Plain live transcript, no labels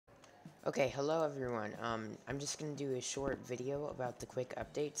Okay, hello everyone. I'm just gonna do a short video about the quick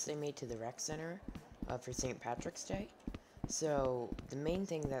updates they made to the rec center for St. Patrick's Day. So, the main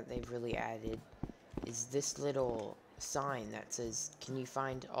thing that they've really added is this little sign that says, "Can you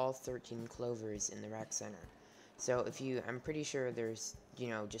find all 13 clovers in the rec center?" So, I'm pretty sure there's,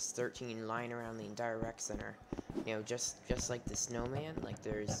 just 13 lying around the entire rec center. Just like the snowman, like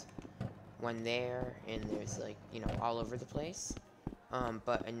there's one there, and there's like, all over the place.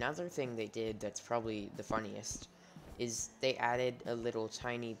 But another thing they did that's probably the funniest is they added a little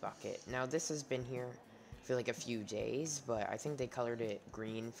tiny bucket. Now this has been here for like a few days, but I think they colored it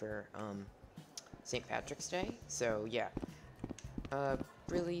green for St. Patrick's Day. So yeah, uh,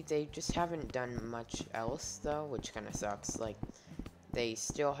 really they just haven't done much else though, which kind of sucks. Like they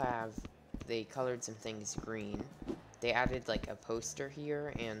colored some things green. They added like a poster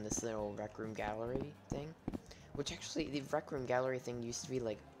here and this little rec room gallery thing. Which actually, the Rec Room Gallery thing used to be,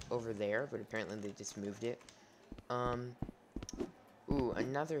 like, over there, but apparently they just moved it. Um,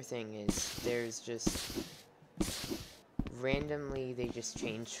 another thing is, there's just, randomly, they just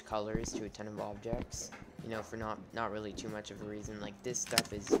changed colors to a ton of objects, for not really too much of a reason. Like, this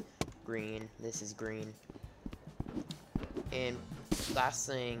stuff is green, this is green. And last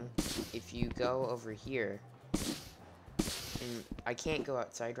thing, if you go over here, and I can't go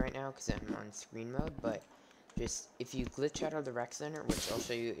outside right now because I'm on screen mode, but just, if you glitch out of the rec center, which I'll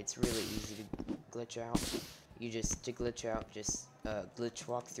show you, it's really easy to glitch out. To glitch out, just glitch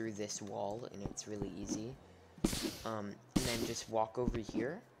walk through this wall, and it's really easy. And then just walk over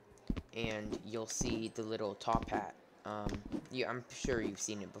here, and you'll see the little top hat. Yeah, I'm sure you've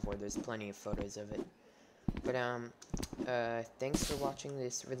seen it before, there's plenty of photos of it. But, thanks for watching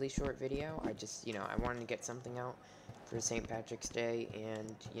this really short video. I wanted to get something out for St. Patrick's Day,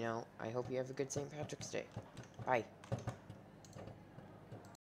 and, I hope you have a good St. Patrick's Day. Bye.